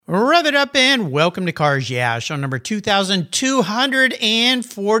Rev it up and welcome to Cars Yeah, show number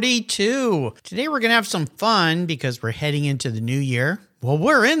 2242. Today we're going to have some fun because we're heading into the new year. Well,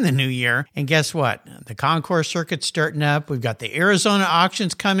 we're in the new year, and guess what? The concours circuit's starting up. We've got the Arizona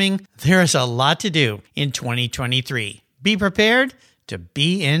auctions coming. There's a lot to do in 2023. Be prepared to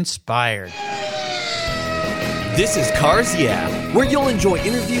be inspired. This is Cars Yeah, where you'll enjoy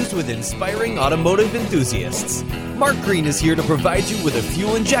interviews with inspiring automotive enthusiasts. Mark Green is here to provide you with a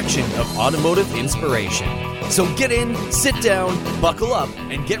fuel injection of automotive inspiration. So get in, sit down, buckle up,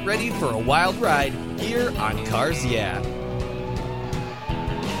 and get ready for a wild ride here on Cars Yeah.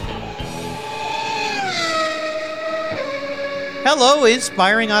 Hello,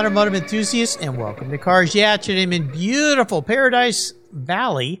 inspiring automotive enthusiasts, and welcome to Cars Yeah. Today I'm in beautiful Paradise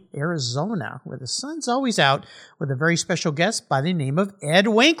Valley, Arizona, where the sun's always out, with a very special guest by the name of Ed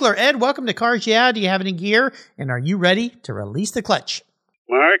Winkler. Ed, welcome to Cars Yeah. Do you have any gear, and are you ready to release the clutch?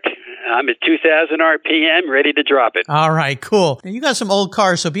 Mark, I'm at 2,000 RPM, ready to drop it. All right, cool. Now, you got some old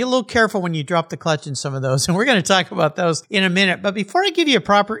cars, so be a little careful when you drop the clutch in some of those, and we're going to talk about those in a minute. But before I give you a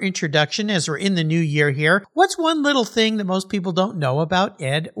proper introduction, as we're in the new year here, what's one little thing that most people don't know about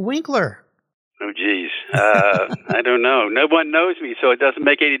Ed Winkler? Oh, geez. I don't know. No one knows me, so it doesn't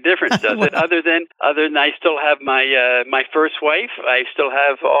make any difference, does it? Other than I still have my first wife. I still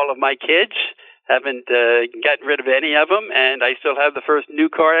have all of my kids. Haven't gotten rid of any of them, and I still have the first new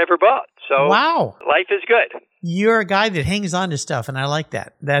car I ever bought. So wow, life is good. You're a guy that hangs on to stuff, and I like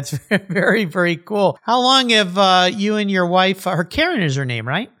that. That's very, very cool. How long have you and your wife, Karen is her name,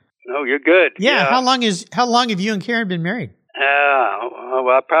 right? Oh, you're good. Yeah. How long have you and Karen been married?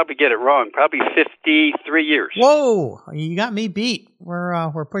 Well, I'll probably get it wrong. Probably 53 years. Whoa, you got me beat.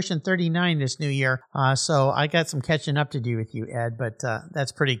 We're pushing 39 this new year, so I got some catching up to do with you, Ed. But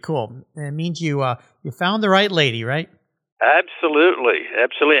that's pretty cool. It means you found the right lady, right? Absolutely.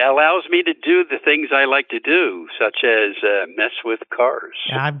 It allows me to do the things I like to do, such as mess with cars.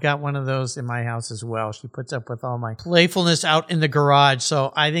 Yeah, I've got one of those in my house as well. She puts up with all my playfulness out in the garage,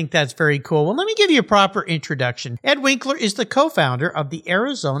 so I think that's very cool. Well, let me give you a proper introduction. Ed Winkler is the co-founder of the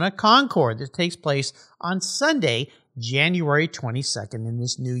Arizona Concours that takes place on Sunday, January 22nd in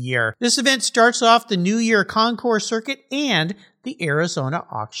this new year. This event starts off the New Year Concours circuit and the Arizona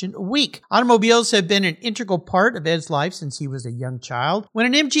Auction Week. Automobiles have been an integral part of Ed's life since he was a young child. When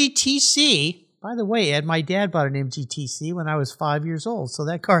an MGTC, by the way, Ed, my dad bought an MGTC when I was 5 years old, so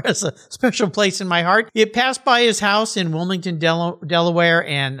that car has a special place in my heart. It passed by his house in Wilmington, Delaware,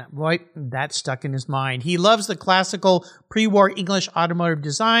 and boy, that stuck in his mind. He loves the classical pre-war English automotive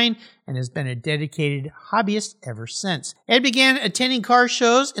design and has been a dedicated hobbyist ever since. Ed began attending car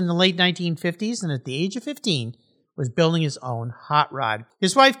shows in the late 1950s, and at the age of 15, was building his own hot rod.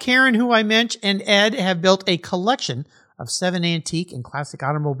 His wife, Karen, who I mentioned, and Ed have built a collection of 7 antique and classic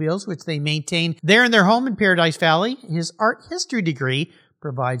automobiles, which they maintain there in their home in Paradise Valley. His art history degree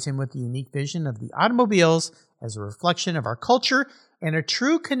provides him with a unique vision of the automobiles as a reflection of our culture and a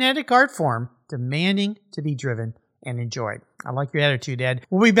true kinetic art form demanding to be driven and enjoyed. I like your attitude, Ed.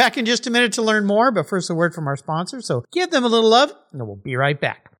 We'll be back in just a minute to learn more, but first a word from our sponsor, so give them a little love, and we'll be right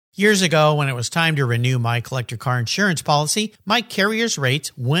back. Years ago, when it was time to renew my collector car insurance policy, my carrier's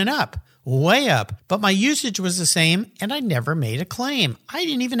rates went up. Way up, but my usage was the same and I never made a claim. I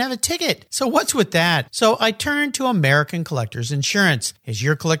didn't even have a ticket. So what's with that? So I turned to American Collectors Insurance. Has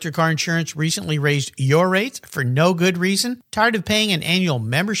your collector car insurance recently raised your rates for no good reason? Tired of paying an annual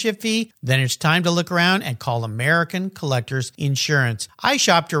membership fee? Then it's time to look around and call American Collectors Insurance. I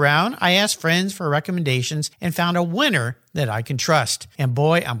shopped around, I asked friends for recommendations, and found a winner that I can trust. And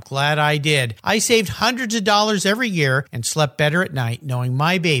boy, I'm glad I did. I saved hundreds of dollars every year and slept better at night knowing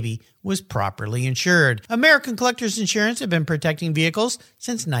my baby was properly insured. American Collectors Insurance have been protecting vehicles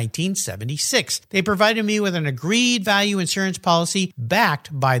since 1976. They provided me with an agreed value insurance policy backed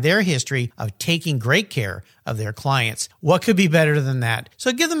by their history of taking great care of their clients. What could be better than that?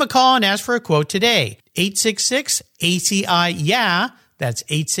 So give them a call and ask for a quote today. 866-ACI-YEAH. That's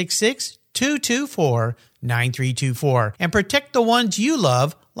 866-224-9324. And protect the ones you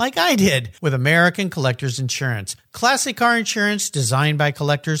love like I did with American Collectors Insurance. Classic car insurance designed by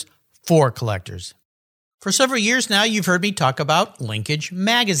collectors for collectors. For several years now, you've heard me talk about Linkage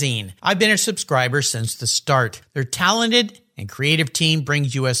Magazine. I've been a subscriber since the start. Their talented and creative team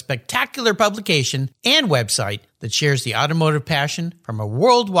brings you a spectacular publication and website that shares the automotive passion from a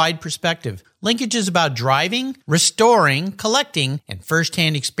worldwide perspective. Linkage is about driving, restoring, collecting, and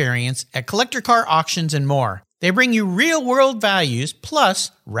first-hand experience at collector car auctions and more. They bring you real-world values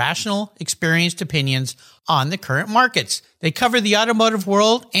plus rational, experienced opinions on the current markets. They cover the automotive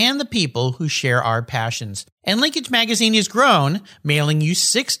world and the people who share our passions. And Linkage Magazine has grown, mailing you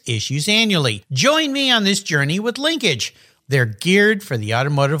 6 issues annually. Join me on this journey with Linkage. They're geared for the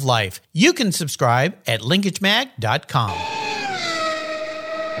automotive life. You can subscribe at linkagemag.com.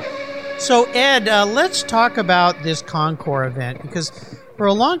 So, Ed, let's talk about this Concours event, because for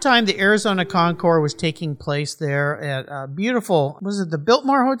a long time, the Arizona Concours was taking place there at a beautiful, was it the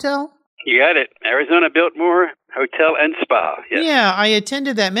Biltmore Hotel? You got it. Arizona Biltmore Hotel and Spa. Yes. Yeah, I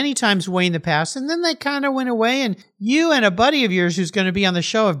attended that many times way in the past, and then that kind of went away, and you and a buddy of yours who's going to be on the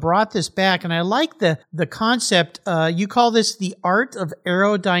show have brought this back, and I like the concept. You call this the art of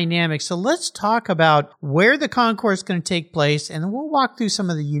aerodynamics. So let's talk about where the Concours is going to take place, and then we'll walk through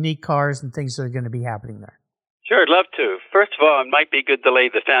some of the unique cars and things that are going to be happening there. Sure, I'd love to. First of all, it might be good to lay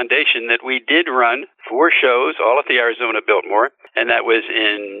the foundation that we did run 4 shows, all at the Arizona Biltmore, and that was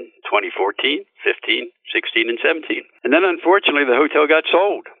in 2014, 15, 16, and 17. And then, unfortunately, the hotel got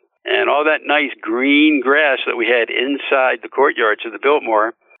sold, and all that nice green grass that we had inside the courtyards of the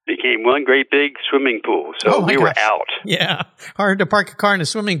Biltmore became one great big swimming pool. So we were out. Yeah, hard to park a car in a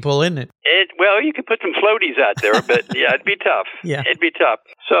swimming pool, isn't it? Well, you could put some floaties out there, but yeah, it'd be tough. Yeah. It'd be tough.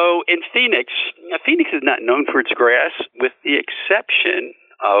 So in Phoenix, Phoenix is not known for its grass, with the exception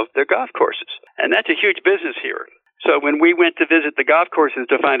of their golf courses. And that's a huge business here. So when we went to visit the golf courses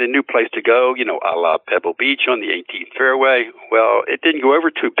to find a new place to go, a la Pebble Beach on the 18th fairway, well, it didn't go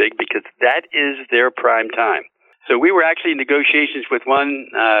over too big because that is their prime time. So we were actually in negotiations with one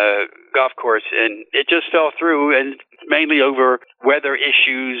golf course, and it just fell through, and mainly over weather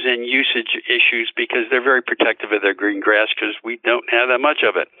issues and usage issues, because they're very protective of their green grass because we don't have that much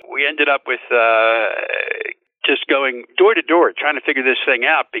of it. We ended up with just going door to door trying to figure this thing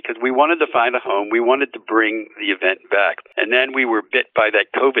out, because we wanted to find a home. We wanted to bring the event back. And then we were bit by that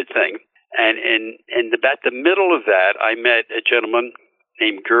COVID thing. And in about the middle of that, I met a gentleman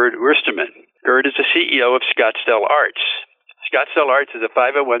named Gerd Osterman. Gerd is the CEO of Scottsdale Arts. Scottsdale Arts is a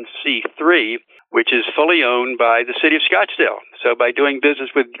 501c3, which is fully owned by the city of Scottsdale. So by doing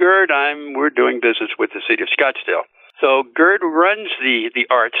business with Gerd, we're doing business with the city of Scottsdale. So Gerd runs the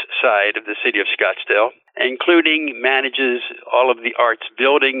arts side of the city of Scottsdale, including manages all of the arts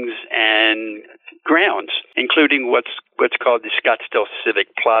buildings and grounds, including what's called the Scottsdale Civic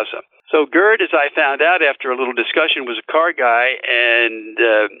Plaza. So Gerd, as I found out after a little discussion, was a car guy, and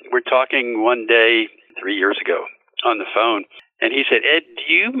we're talking one day 3 years ago on the phone, and he said, "Ed,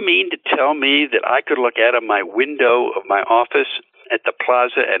 do you mean to tell me that I could look out of my window of my office at the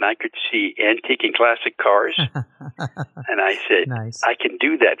plaza and I could see antique and classic cars?" And I said, Nice. "I can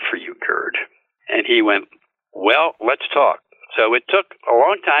do that for you, Gerd." And he went, "Well, let's talk." So it took a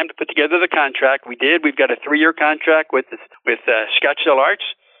long time to put together the contract. We did. We've got a 3-year contract with Scottsdale Arts,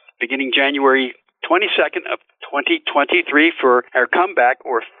 beginning January 22nd of 2023 for our comeback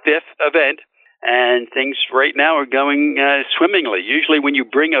or 5th event. And things right now are going swimmingly. Usually when you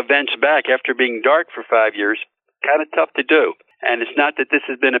bring events back after being dark for 5 years, kind of tough to do. And it's not that this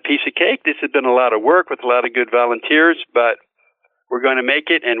has been a piece of cake. This has been a lot of work with a lot of good volunteers, but we're going to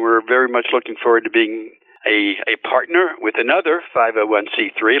make it, and we're very much looking forward to being a partner with another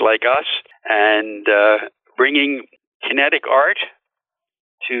 501c3 like us, and bringing kinetic art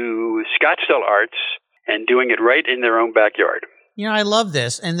to Scottsdale Arts and doing it right in their own backyard. I love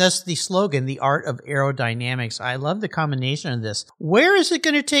this, and thus the slogan, the art of aerodynamics. I love the combination of this. Where is it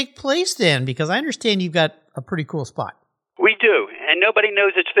going to take place then? Because I understand you've got a pretty cool spot. We do, and nobody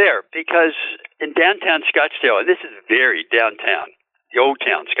knows it's there, because in downtown Scottsdale, and this is very downtown, the old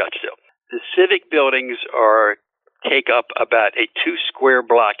town Scottsdale, the civic buildings take up about a 2-square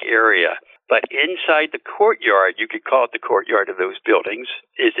block area. But inside the courtyard, you could call it the courtyard of those buildings,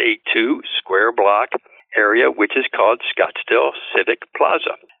 is a 2-square block area, which is called Scottsdale Civic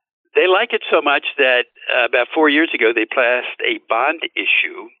Plaza. They like it so much that about 4 years ago, they passed a bond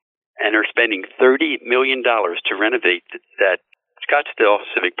issue and are spending $30 million to renovate that Scottsdale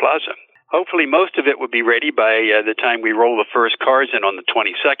Civic Plaza. Hopefully, most of it will be ready by the time we roll the first cars in on the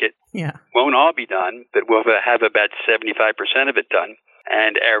 22nd. Yeah. Won't all be done, but we'll have about 75% of it done.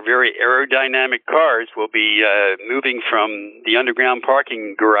 And our very aerodynamic cars will be moving from the underground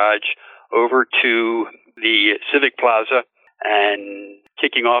parking garage over to the Civic Plaza and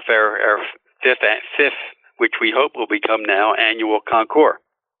kicking off our fifth, which we hope will become now, annual Concours.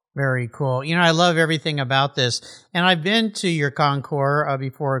 Very cool. I love everything about this. And I've been to your Concours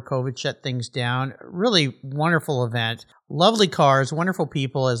before COVID shut things down. Really wonderful event. Lovely cars, wonderful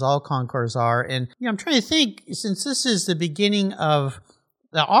people, as all Concours are. And I'm trying to think, since this is the beginning of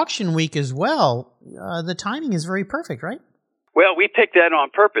the auction week as well, the timing is very perfect, right? Well, we picked that on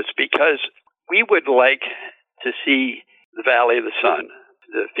purpose because we would like to see the Valley of the Sun,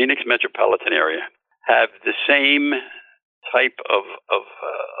 the Phoenix metropolitan area, have the same type of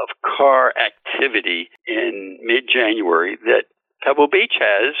car activity in mid-January that Pebble Beach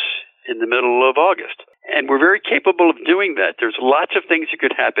has in the middle of August. And we're very capable of doing that. There's lots of things that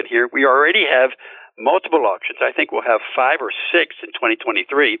could happen here. We already have multiple auctions. I think we'll have 5 or 6 in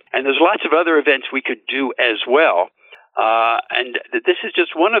 2023. And there's lots of other events we could do as well. And this is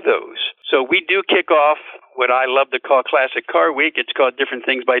just one of those. So we do kick off what I love to call Classic Car Week. It's called different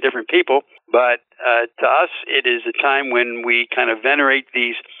things by different people. But to us, it is a time when we kind of venerate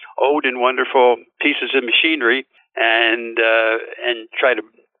these old and wonderful pieces of machinery and try to,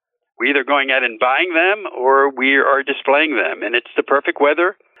 we're either going out and buying them or we are displaying them. And it's the perfect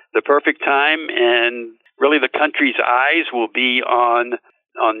weather, the perfect time, and really the country's eyes will be on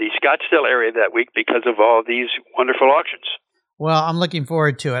the Scottsdale area that week because of all these wonderful auctions. Well, I'm looking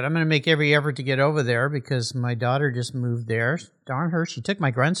forward to it. I'm going to make every effort to get over there because my daughter just moved there. Darn her, she took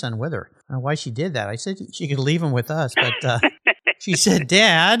my grandson with her. I don't know why she did that. I said she could leave him with us, but she said,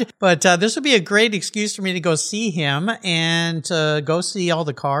 Dad, but this would be a great excuse for me to go see him and to go see all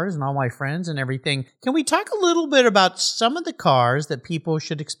the cars and all my friends and everything. Can we talk a little bit about some of the cars that people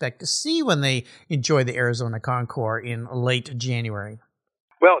should expect to see when they enjoy the Arizona Concours in late January?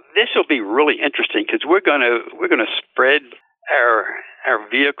 Well, this will be really interesting because we're going to spread our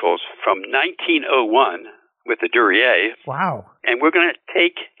vehicles from 1901 with the Duryea. Wow. And we're going to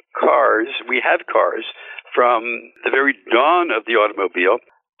take cars, we have cars, from the very dawn of the automobile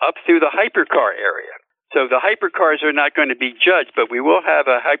up through the hypercar area. So the hypercars are not going to be judged, but we will have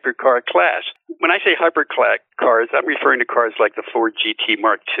a hypercar class. When I say hypercar cars, I'm referring to cars like the Ford GT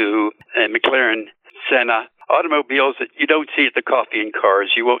Mark II and McLaren Senna, automobiles that you don't see at the coffee and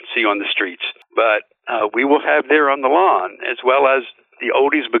cars, you won't see on the streets. But we will have there on the lawn, as well as the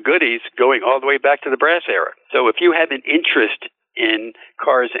oldies but goodies going all the way back to the brass era. So if you have an interest in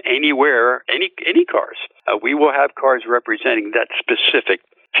cars anywhere, any cars, we will have cars representing that specific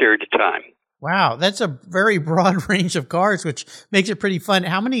period of time. Wow, that's a very broad range of cars, which makes it pretty fun.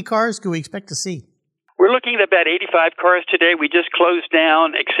 How many cars can we expect to see? We're looking at about 85 cars today. We just closed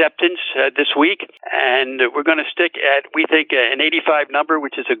down acceptance this week, and we're going to stick at, we think, an 85 number,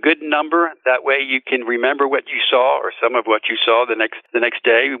 which is a good number. That way you can remember what you saw or some of what you saw the next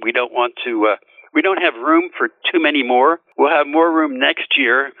day. We don't want to... we don't have room for too many more. We'll have more room next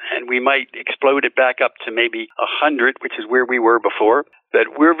year, and we might explode it back up to maybe 100, which is where we were before.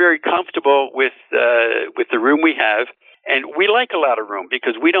 But we're very comfortable with the room we have. And we like a lot of room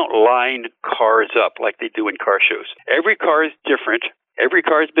because we don't line cars up like they do in car shows. Every car is different. Every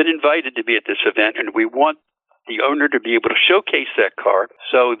car has been invited to be at this event, and we want the owner to be able to showcase that car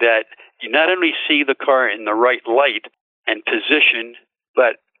so that you not only see the car in the right light and position,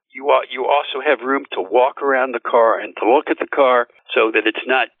 but you also have room to walk around the car and to look at the car so that it's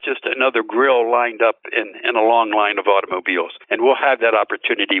not just another grill lined up in a long line of automobiles. And we'll have that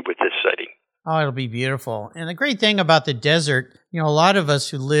opportunity with this setting. Oh, it'll be beautiful. And the great thing about the desert, a lot of us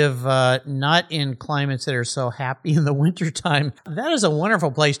who live not in climates that are so happy in the wintertime, that is a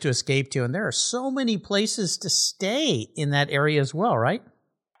wonderful place to escape to. And there are so many places to stay in that area as well, right?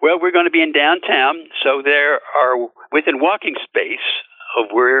 Well, we're going to be in downtown, so there are, within walking space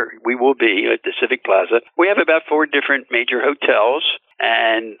of where we will be at the Civic Plaza, we have about 4 different major hotels,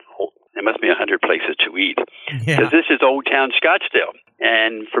 and there must be 100 places to eat. Because this is Old Town Scottsdale.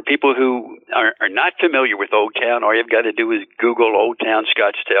 And for people who are not familiar with Old Town, all you've got to do is Google Old Town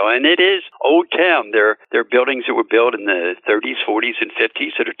Scottsdale. And it is Old Town. There are buildings that were built in the 30s, 40s, and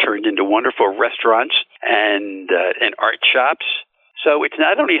 50s that are turned into wonderful restaurants and art shops. So it's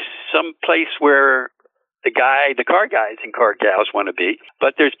not only some place where the car guys and car gals want to be,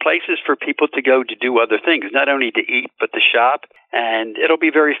 but there's places for people to go to do other things, not only to eat, but to shop. And it'll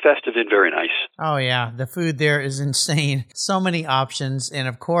be very festive and very nice. Oh, yeah. The food there is insane. So many options. And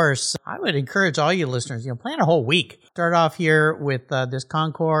of course, I would encourage all you listeners, plan a whole week. Start off here with this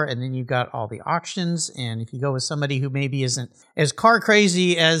Concours, and then you've got all the auctions. And if you go with somebody who maybe isn't as car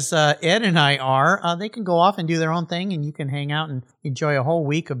crazy as Ed and I are, they can go off and do their own thing, and you can hang out and enjoy a whole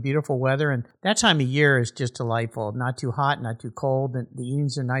week of beautiful weather. And that time of year is just delightful. Not too hot, not too cold. The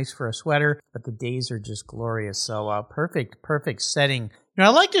evenings are nice for a sweater, but the days are just glorious. So perfect setting. I'd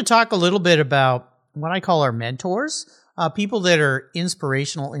like to talk a little bit about what I call our mentors, people that are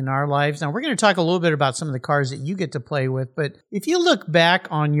inspirational in our lives. Now, we're going to talk a little bit about some of the cars that you get to play with, but if you look back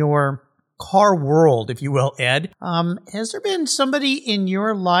on your car world, if you will, Ed, has there been somebody in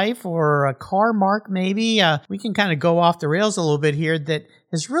your life or a car mark maybe? We can kind of go off the rails a little bit here that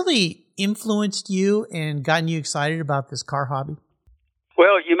has really influenced you and gotten you excited about this car hobby?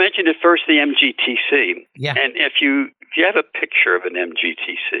 Well, you mentioned at first the MGTC. Yeah. And if you have a picture of an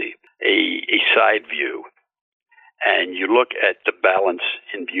MGTC, a side view, and you look at the balance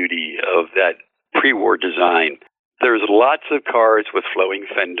and beauty of that pre-war design, there's lots of cars with flowing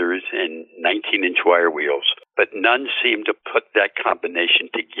fenders and 19-inch wire wheels, but none seem to put that combination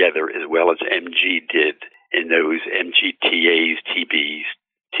together as well as MG did in those MGTAs, TBs,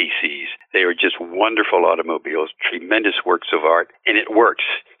 TCs. They are just wonderful automobiles, tremendous works of art, and it works.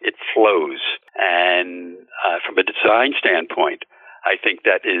 It flows. And from a design standpoint, I think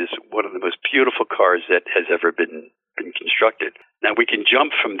that is one of the most beautiful cars that has ever been constructed. Now, we can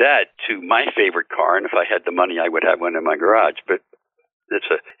jump from that to my favorite car, and if I had the money, I would have one in my garage, but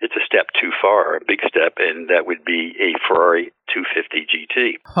it's a step too far, a big step, and that would be a Ferrari 250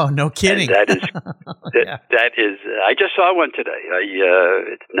 GT. Oh, no kidding. And that is that is. I just saw one today.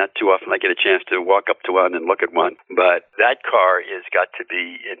 It's not too often I get a chance to walk up to one and look at one, but that car has got to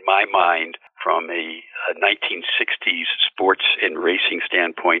be, in my mind, from a 1960s sports and racing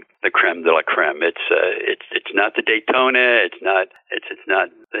standpoint, the creme de la creme. It's not the Daytona. It's not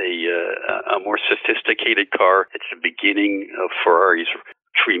a more sophisticated car. It's the beginning of Ferrari's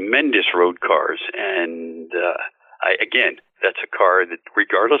tremendous road cars, and that's a car that,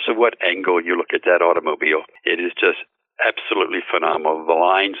 regardless of what angle you look at that automobile, it is just absolutely phenomenal.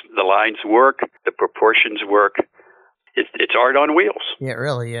 The lines work, the proportions work. It's art on wheels. Yeah, it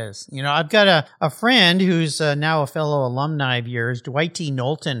really is. You know, I've got a friend who's now a fellow alumni of yours, Dwight T.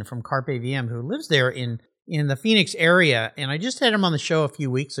 Knowlton from Carpe VM, who lives there in the Phoenix area. And I just had him on the show a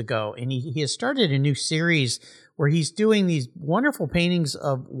few weeks ago, and he has started a new series where he's doing these wonderful paintings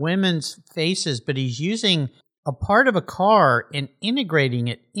of women's faces, but he's using a part of a car and integrating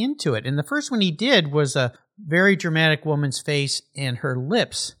it into it. And the first one he did was a very dramatic woman's face, and her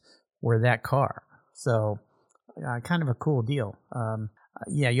lips were that car. So kind of a cool deal.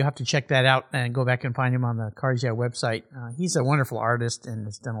 Yeah, you'll have to check that out and go back and find him on the Cars Yeah website. He's a wonderful artist and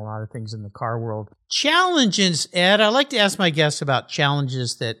has done a lot of things in the car world. Challenges, Ed. I like to ask my guests about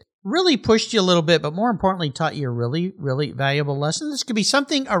challenges that really pushed you a little bit, but more importantly, taught you a really, really valuable lesson. This could be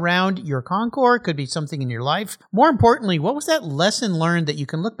something around your Concours, could be something in your life. More importantly, what was that lesson learned that you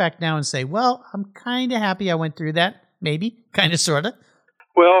can look back now and say, well, I'm kind of happy I went through that, maybe, kind of, sort of?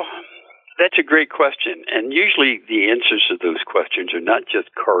 Well, that's a great question. And usually the answers to those questions are not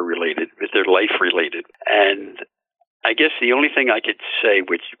just car-related, but they're life-related. And I guess the only thing I could say,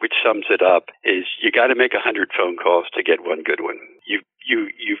 which sums it up, is you got to make 100 phone calls to get one good one.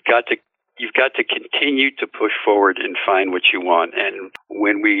 You've got to continue to push forward and find what you want. And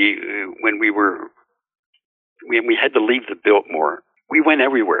when we had to leave the Biltmore, we went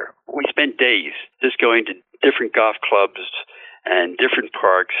everywhere. We spent days just going to different golf clubs and different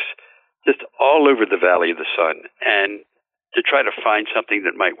parks, just all over the Valley of the Sun, and to try to find something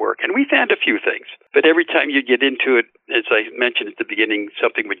that might work. And we found a few things, but every time you get into it, as I mentioned at the beginning,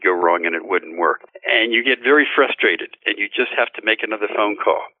 something would go wrong and it wouldn't work. And you get very frustrated, and you just have to make another phone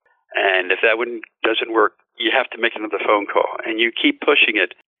call. And if that one doesn't work, you have to make another phone call, and you keep pushing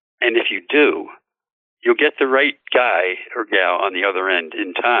it. And if you do, you'll get the right guy or gal on the other end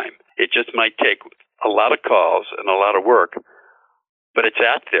in time. It just might take a lot of calls and a lot of work, but it's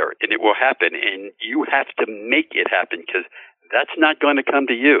out there, and it will happen, and you have to make it happen, because that's not going to come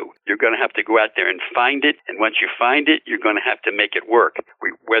to you. You're going to have to go out there and find it, and once you find it, you're going to have to make it work.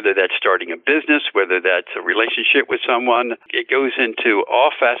 Whether that's starting a business, whether that's a relationship with someone, it goes into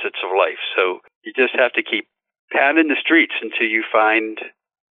all facets of life. So you just have to keep pounding the streets until you find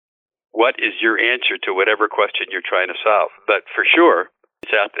what is your answer to whatever question you're trying to solve. But for sure,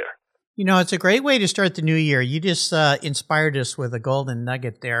 it's out there. You know, it's a great way to start the new year. You just inspired us with a golden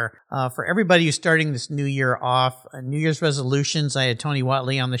nugget there. For everybody who's starting this new year off, New Year's resolutions, I had Tony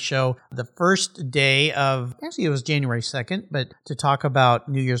Watley on the show the first day of, actually it was January 2nd, but to talk about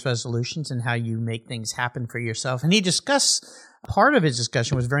New Year's resolutions and how you make things happen for yourself. And he discussed, part of his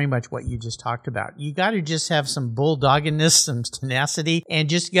discussion was very much what you just talked about. You got to just have some bulldoggedness, some tenacity, and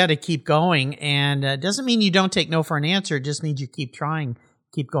just got to keep going. And it doesn't mean you don't take no for an answer. It just means you keep trying.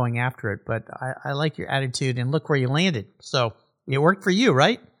 Keep going after it. But I like your attitude, and look where you landed. So it worked for you,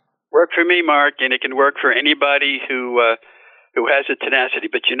 right? Worked for me, Mark, and it can work for anybody who has a tenacity.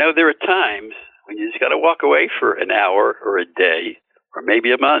 But you know, there are times when you just got to walk away for an hour or a day or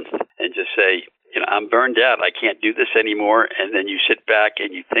maybe a month and just say, you know, I'm burned out. I can't do this anymore. And then you sit back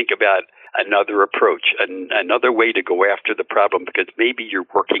and you think about another approach, another way to go after the problem, because maybe you're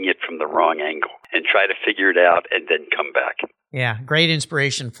working it from the wrong angle, and try to figure it out and then come back. Yeah, great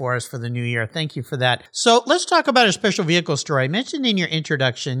inspiration for us for the new year. Thank you for that. So let's talk about a special vehicle story. I mentioned in your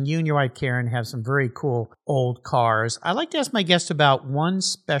introduction, you and your wife Karen have some very cool old cars. I like to ask my guests about one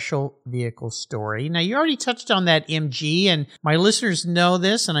special vehicle story. Now, you already touched on that MG, and my listeners know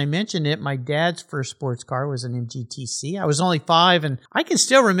this, and I mentioned it. My dad's first sports car was an MG TC. I was only 5, and I can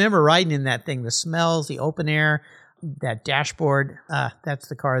still remember riding in that thing, the smells, the open air, that dashboard. That's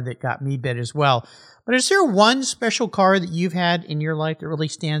the car that got me bit as well. But is there one special car that you've had in your life that really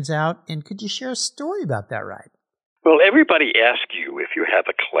stands out? And could you share a story about that ride? Well, everybody asks you if you have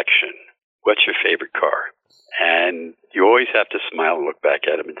a collection, what's your favorite car? And you always have to smile and look back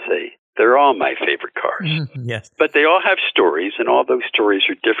at them and say, they're all my favorite cars. Yes. But they all have stories, and all those stories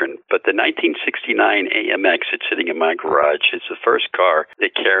are different. But the 1969 AMX that's sitting in my garage is the first car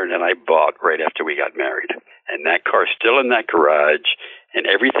that Karen and I bought right after we got married. And that car's still in that garage, and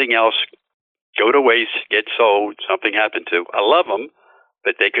everything else go to waste, get sold, something happened to. I love them,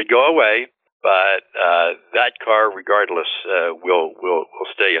 but they could go away. But that car, regardless, will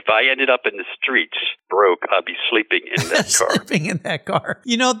stay. If I ended up in the streets broke, I'll be sleeping in that car. Sleeping in that car.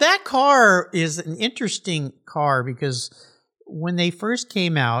 You know, that car is an interesting car because when they first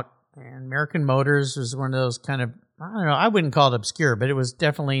came out, and American Motors was one of those kind of, I don't know, I wouldn't call it obscure, but it was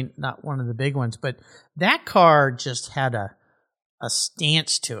definitely not one of the big ones. But that car just had a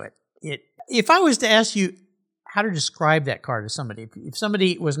stance to it. If I was to ask you how to describe that car to somebody, if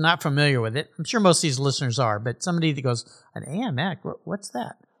somebody was not familiar with it, I'm sure most of these listeners are, but somebody that goes, an AMX, what's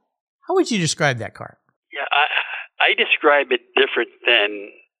that? How would you describe that car? Yeah, I describe it different than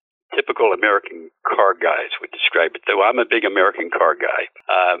typical American car guys would describe it. Though I'm a big American car guy,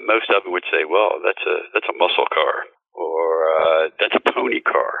 most of them would say, well, that's a muscle car, or that's a pony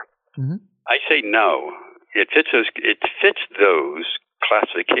car. Mm-hmm. I say no. It fits those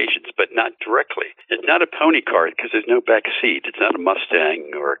classifications, but not directly. It's not a pony car because there's no back seat. It's not a Mustang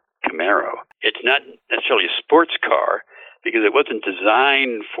or Camaro. It's not necessarily a sports car because it wasn't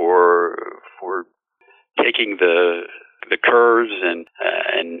designed for taking the curves and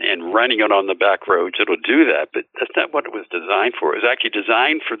running it on the back roads. It'll do that, but that's not what it was designed for. It was actually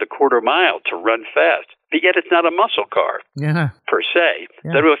designed for the quarter mile to run fast. But yet it's not a muscle car per se.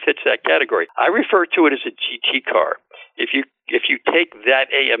 Yeah. That really fits that category. I refer to it as a GT car. If you take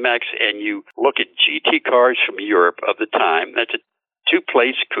that AMX and you look at GT cars from Europe of the time, that's a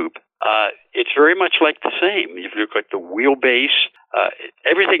two-place coupe. It's very much like the same. If you look at the wheelbase,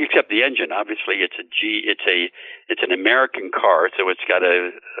 everything except the engine. Obviously, it's an American car, so it's got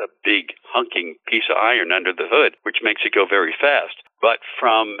a big hunking piece of iron under the hood, which makes it go very fast. But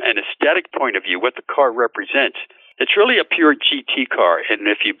from an aesthetic point of view, what the car represents, it's really a pure GT car, and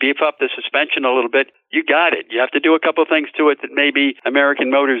if you beef up the suspension a little bit, you got it. You have to do a couple of things to it that maybe American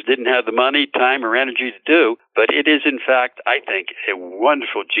Motors didn't have the money, time, or energy to do, but it is, in fact, I think, a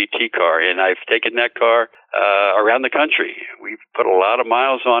wonderful GT car, and I've taken that car around the country. We've put a lot of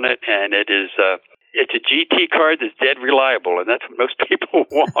miles on it, and it is it's a GT car that's dead reliable, and that's what most people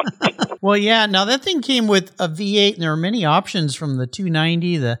want. Well, yeah. Now, that thing came with a V8, and there are many options from the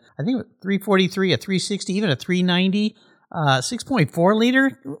 290, I think 343, a 360, even a 390, 6.4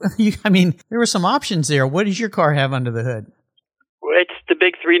 liter. I mean, there were some options there. What does your car have under the hood? Well, it's the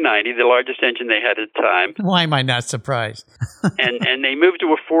big 390, the largest engine they had at the time. Why am I not surprised? and they moved to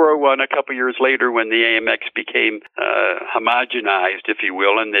a 401 a couple years later when the AMX became homogenized, if you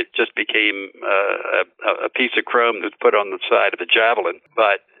will, and it just became a piece of chrome that was put on the side of a Javelin.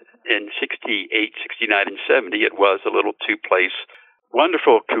 But in 68, 69, and 70, it was a little two-place,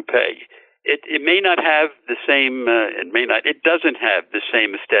 wonderful coupe. It may not have the same, it doesn't have the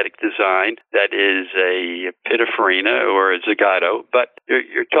same aesthetic design that is a Pininfarina or a Zagato, but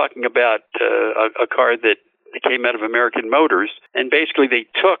you're talking about a car that came out of American Motors, and basically they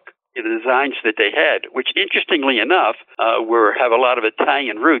took the designs that they had, which interestingly enough have a lot of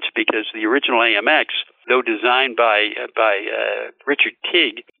Italian roots because the original AMX, though designed by Richard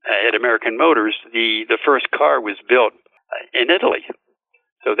Teague at American Motors, the first car was built in Italy.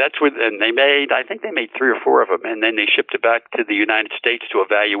 So that's where, and I think they made 3 or 4 of them, and then they shipped it back to the United States to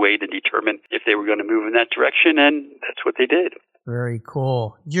evaluate and determine if they were going to move in that direction, and that's what they did. Very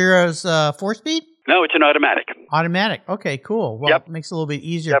cool. Yours 4-speed? No, it's an automatic. Automatic. Okay, cool. Well, It makes it a little bit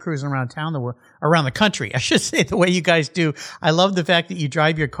easier cruising around town, around the country, I should say, the way you guys do. I love the fact that you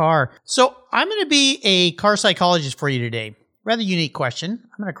drive your car. So I'm going to be a car psychologist for you today. Rather unique question.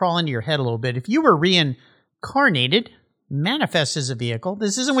 I'm going to crawl into your head a little bit. If you were reincarnated, manifest as a vehicle.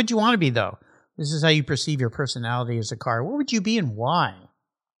 This isn't what you want to be, though. This is how you perceive your personality as a car. What would you be and why?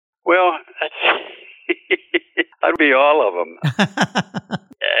 Well, I'd be all of them.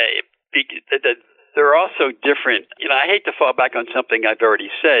 they're also different. I hate to fall back on something I've already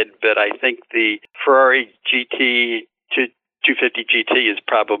said, but I think the Ferrari GT 250 GT is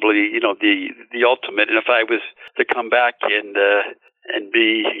probably, the ultimate. And if I was to come back and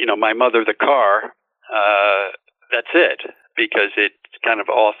be, my mother the car, that's it, because it's kind of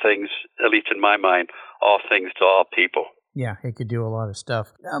all things, at least in my mind, all things to all people. Yeah, it could do a lot of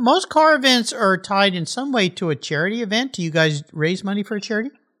stuff. Most car events are tied in some way to a charity event. Do you guys raise money for a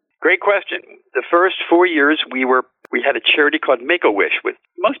charity? Great question. The first 4 years we had a charity called Make-A-Wish, which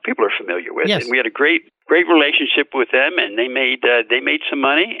most people are familiar with, yes. And we had a great relationship with them, and they made some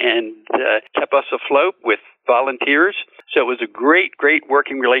money and kept us afloat with volunteers. So it was a great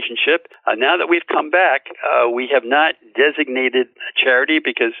working relationship. Now that we've come back, we have not designated a charity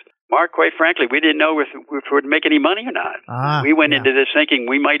because, Mark, quite frankly, we didn't know if we would make any money or not. We went into this thinking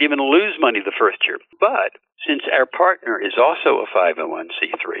we might even lose money the first year. But since our partner is also a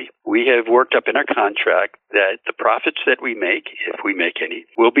 501c3, we have worked up in our contract that the profits that we make, if we make any,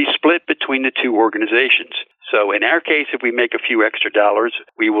 will be split between the two organizations. So in our case, if we make a few extra dollars,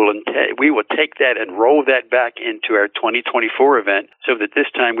 we will take that and roll that back into our 2024 event so that this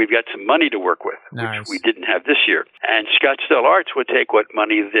time we've got some money to work with, nice. Which we didn't have this year. And Scottsdale Arts will take what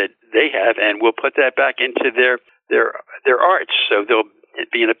money that they have and we'll put that back into their arts. So they'll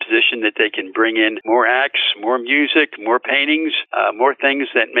be in a position that they can bring in more acts, more music, more paintings, more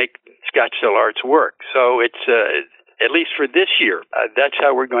things that make Scottsdale Arts work. So it's at least for this year, that's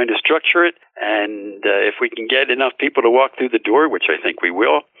how we're going to structure it. And if we can get enough people to walk through the door, which I think we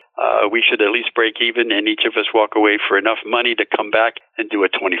will, we should at least break even and each of us walk away for enough money to come back and do a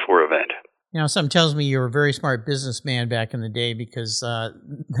 24 event. Something tells me you were a very smart businessman back in the day because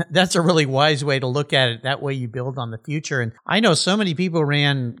that's a really wise way to look at it. That way you build on the future. And I know so many people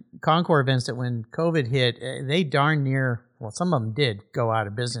ran Concours events that when COVID hit, they darn near, well, some of them did go out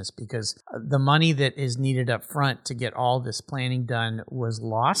of business because the money that is needed up front to get all this planning done was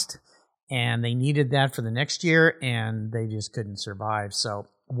lost. And they needed that for the next year, and they just couldn't survive. So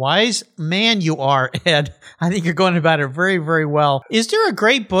wise man you are, Ed. I think you're going about it very, very well. Is there a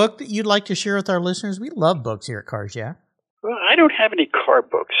great book that you'd like to share with our listeners? We love books here at Cars Yeah. Well, I don't have any car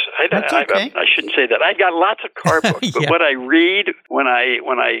books. That's okay. I shouldn't say that. I've got lots of car books, but what I read when I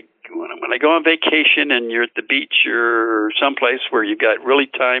go on vacation and you're at the beach or someplace where you've got really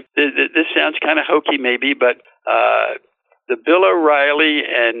time, this sounds kind of hokey maybe, but the Bill O'Reilly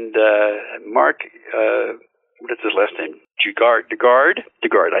and Mark, what is his last name? DeGard,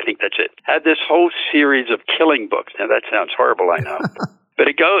 I think that's it, had this whole series of killing books. Now, that sounds horrible, I know. But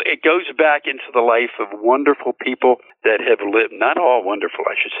it goes back into the life of wonderful people that have lived, not all wonderful,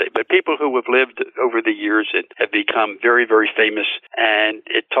 I should say, but people who have lived over the years and have become very, very famous. And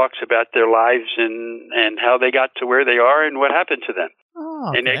it talks about their lives and how they got to where they are and what happened to them. Oh,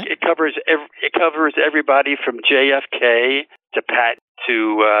 okay. And it covers everybody from JFK to Pat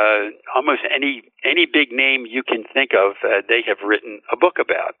to almost any big name you can think of. They have written a book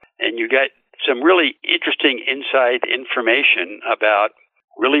about, and you get some really interesting inside information about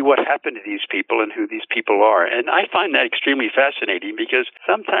really what happened to these people and who these people are. And I find that extremely fascinating because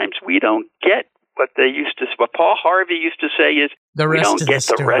sometimes we don't get what Paul Harvey used to say is we don't get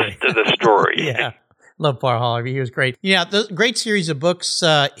the rest of the story. Yeah. Love Paul Harvey. He was great. Yeah, the great series of books,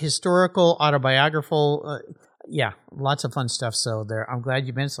 historical, autobiographical. Yeah, lots of fun stuff. So I'm glad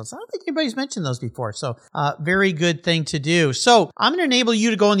you mentioned those. I don't think anybody's mentioned those before. So very good thing to do. So I'm going to enable you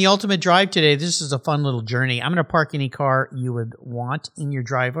to go on the ultimate drive today. This is a fun little journey. I'm going to park any car you would want in your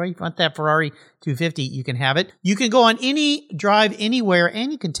driveway. If you want that Ferrari 250, you can have it. You can go on any drive anywhere,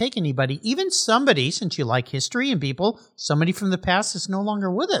 and you can take anybody, even somebody, since you like history and people, somebody from the past is no longer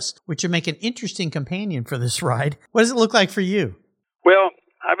with us, which would make an interesting companion for this ride. What does it look like for you? Well,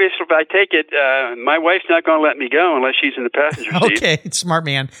 obviously, if I take it, my wife's not going to let me go unless she's in the passenger seat. Okay, smart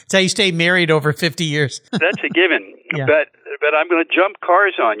man. It's how you stay married over 50 years. That's a given. Yeah. But I'm going to jump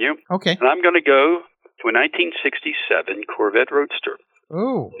cars on you. Okay. And I'm going to go to a 1967 Corvette Roadster.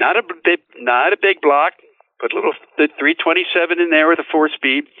 Oh. Not a big block, but the 327 in there with a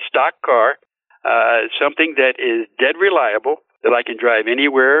 4-speed stock car. Something that is dead reliable, that I can drive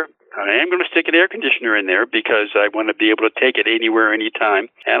anywhere. I am going to stick an air conditioner in there because I want to be able to take it anywhere,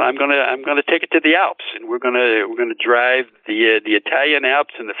 anytime. And I'm going to take it to the Alps, and we're going to drive the Italian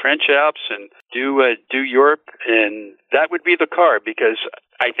Alps and the French Alps and do Europe, and that would be the car because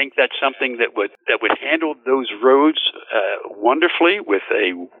I think that's something that would handle those roads wonderfully with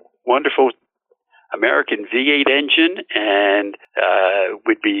a wonderful American V8 engine, and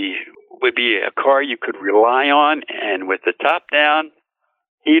would be a car you could rely on, and with the top down,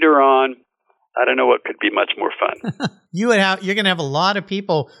 heater on, I don't know what could be much more fun. You're going to have a lot of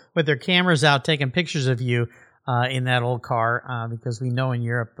people with their cameras out taking pictures of you in that old car because we know in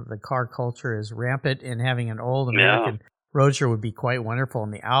Europe the car culture is rampant, and having an old American roadster would be quite wonderful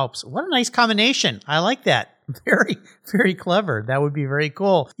in the Alps. What a nice combination. I like that. Very, very clever. That would be very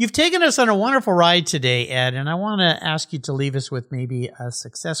cool. You've taken us on a wonderful ride today, Ed, and I want to ask you to leave us with maybe a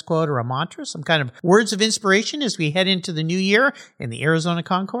success quote or a mantra, some kind of words of inspiration as we head into the new year in the Arizona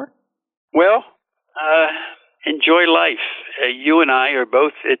Concours. Well, enjoy life. You and I are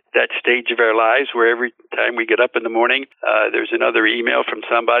both at that stage of our lives where every time we get up in the morning, there's another email from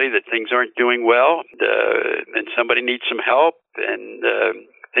somebody that things aren't doing well, and somebody needs some help, and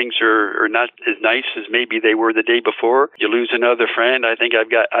things are not as nice as maybe they were the day before. You lose another friend. I think I've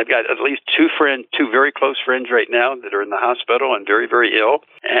got at least two very close friends right now that are in the hospital and very, very ill,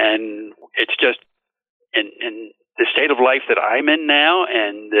 and it's just in the state of life that I'm in now,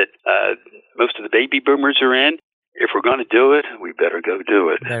 and that most of the baby boomers are in. If we're going to do it, we better go do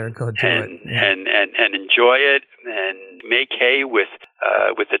it. And enjoy it, and make hay with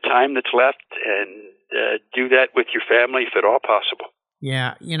the time that's left, and do that with your family if at all possible.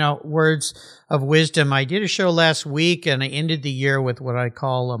 Yeah, words of wisdom. I did a show last week, and I ended the year with what I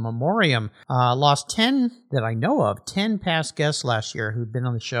call a memoriam. Lost 10 that I know of, 10 past guests last year who'd been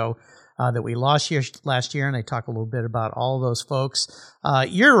on the show that we lost last year, and I talk a little bit about all those folks.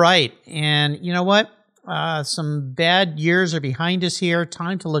 You're right, and you know what? Some bad years are behind us here.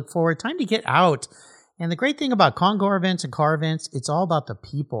 Time to look forward. Time to get out. And the great thing about Concours events and car events, it's all about the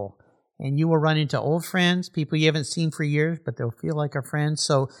people. And you will run into old friends, people you haven't seen for years, but they'll feel like a friend.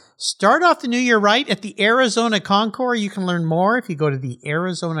 So start off the new year right at the Arizona Concours. You can learn more if you go to the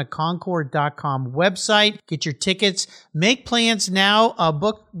ArizonaConcours.com website. Get your tickets. Make plans now.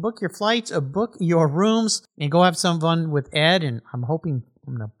 Book your flights. Book your rooms. And go have some fun with Ed. And I'm going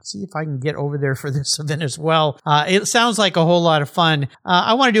to see if I can get over there for this event as well. It sounds like a whole lot of fun.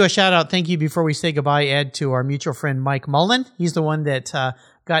 I want to do a shout out. Thank you before we say goodbye, Ed, to our mutual friend, Mike Mullen. He's the one that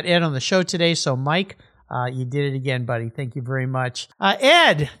got Ed on the show today. So Mike, you did it again, buddy. Thank you very much.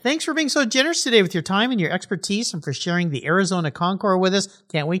 Ed, thanks for being so generous today with your time and your expertise, and for sharing the Arizona Concours with us.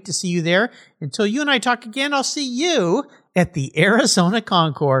 Can't wait to see you there. Until you and I talk again, I'll see you at the Arizona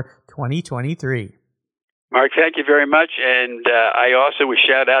Concours 2023. Mark, thank you very much. And I also would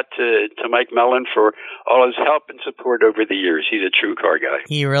shout out to Mike Mullen for all his help and support over the years. He's a true car guy.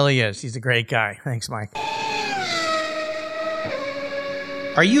 He really is. He's a great guy. Thanks, Mike.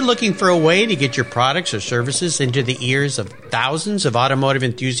 Are you looking for a way to get your products or services into the ears of thousands of automotive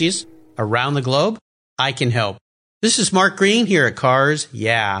enthusiasts around the globe? I can help. This is Mark Green here at Cars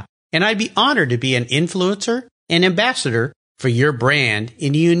Yeah, and I'd be honored to be an influencer and ambassador for your brand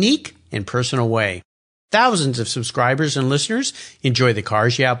in a unique and personal way. Thousands of subscribers and listeners enjoy the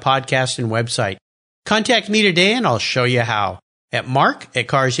Cars Yeah podcast and website. Contact me today and I'll show you how at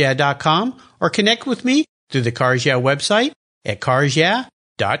mark@carsyeah.com, or connect with me through the Cars Yeah website at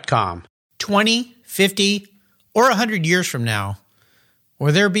carsyeah.com. 20, 50, or 100 years from now,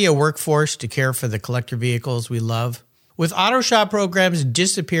 will there be a workforce to care for the collector vehicles we love? With auto shop programs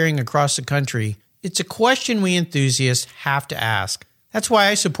disappearing across the country, it's a question we enthusiasts have to ask. That's why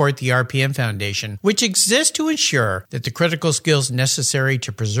I support the RPM Foundation, which exists to ensure that the critical skills necessary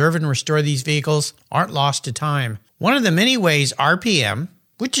to preserve and restore these vehicles aren't lost to time. One of the many ways RPM,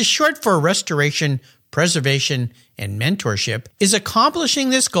 which is short for Restoration, Preservation, and Mentorship, is accomplishing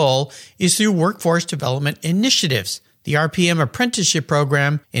this goal is through workforce development initiatives. The RPM Apprenticeship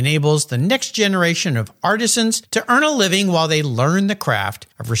Program enables the next generation of artisans to earn a living while they learn the craft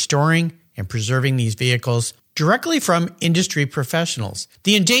of restoring and preserving these vehicles directly from industry professionals.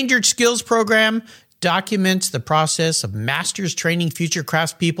 The Endangered Skills Program documents the process of masters training future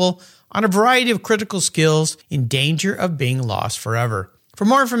craftspeople on a variety of critical skills in danger of being lost forever. For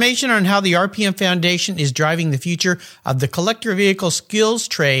more information on how the RPM Foundation is driving the future of the collector vehicle skills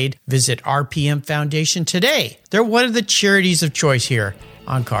trade, visit RPM Foundation today. They're one of the charities of choice here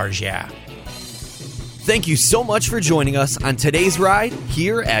on Cars Yeah. Thank you so much for joining us on today's ride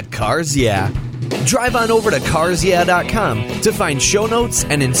here at Cars Yeah. Drive on over to carsyeah.com to find show notes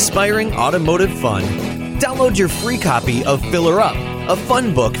and inspiring automotive fun. Download your free copy of Filler Up, a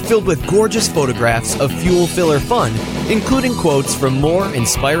fun book filled with gorgeous photographs of fuel filler fun, including quotes from more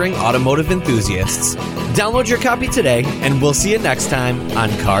inspiring automotive enthusiasts. Download your copy today, and we'll see you next time on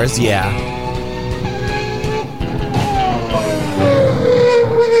Cars Yeah.